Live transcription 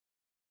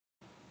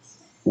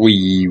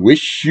We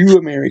wish you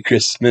a Merry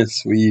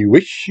Christmas. We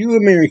wish you a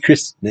Merry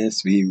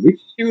Christmas. We wish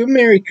you a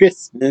Merry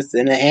Christmas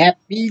and a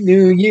Happy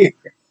New Year.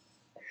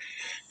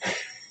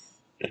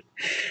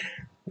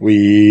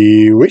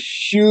 We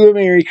wish you a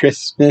Merry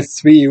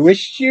Christmas. We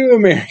wish you a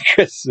Merry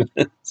Christmas.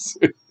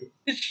 We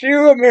wish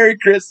you a Merry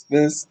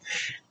Christmas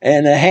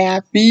and a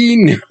Happy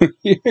New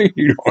Year.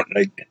 You don't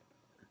like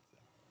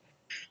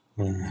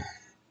that?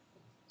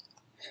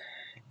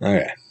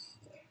 Okay.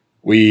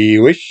 We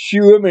wish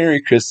you a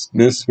Merry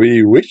Christmas.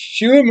 We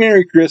wish you a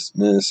Merry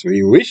Christmas.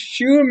 We wish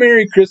you a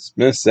Merry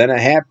Christmas and a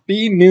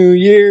Happy New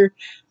Year.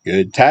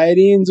 Good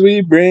tidings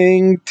we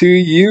bring to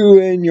you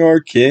and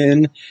your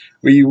kin.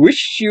 We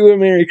wish you a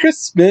Merry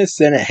Christmas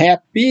and a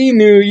Happy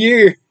New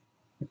Year.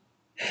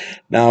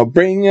 Now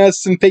bring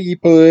us some piggy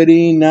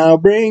pudding. Now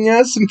bring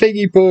us some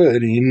piggy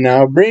pudding.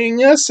 Now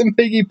bring us some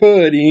piggy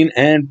pudding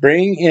and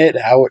bring it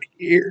out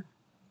here.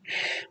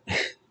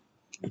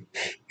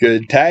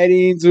 Good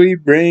tidings we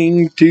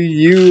bring to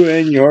you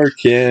and your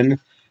kin.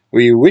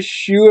 We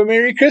wish you a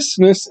Merry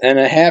Christmas and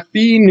a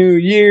Happy New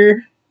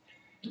Year.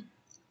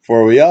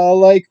 For we all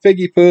like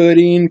figgy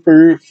pudding,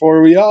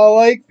 for we all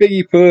like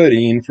figgy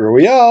pudding, for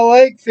we all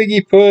like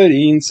figgy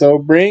pudding, so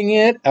bring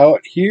it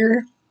out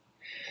here.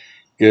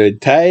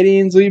 Good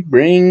tidings we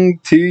bring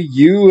to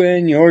you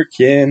and your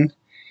kin.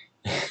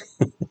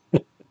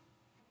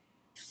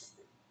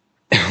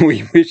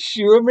 We wish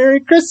you a Merry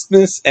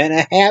Christmas and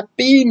a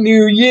Happy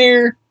New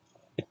Year.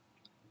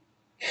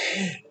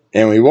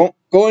 And we won't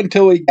go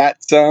until we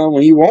got some.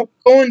 We won't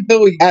go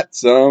until we got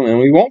some. And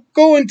we won't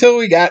go until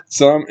we got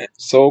some.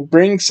 So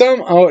bring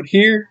some out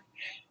here.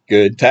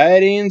 Good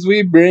tidings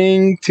we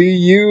bring to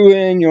you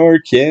and your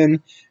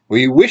kin.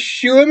 We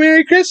wish you a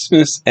Merry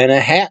Christmas and a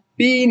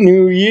Happy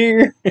New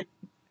Year.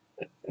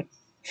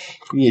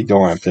 You don't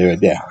want to play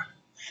with that.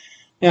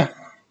 Yeah,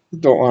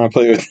 don't want to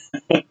play with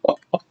that.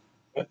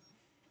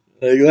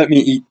 Like, let me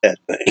eat that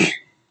thing.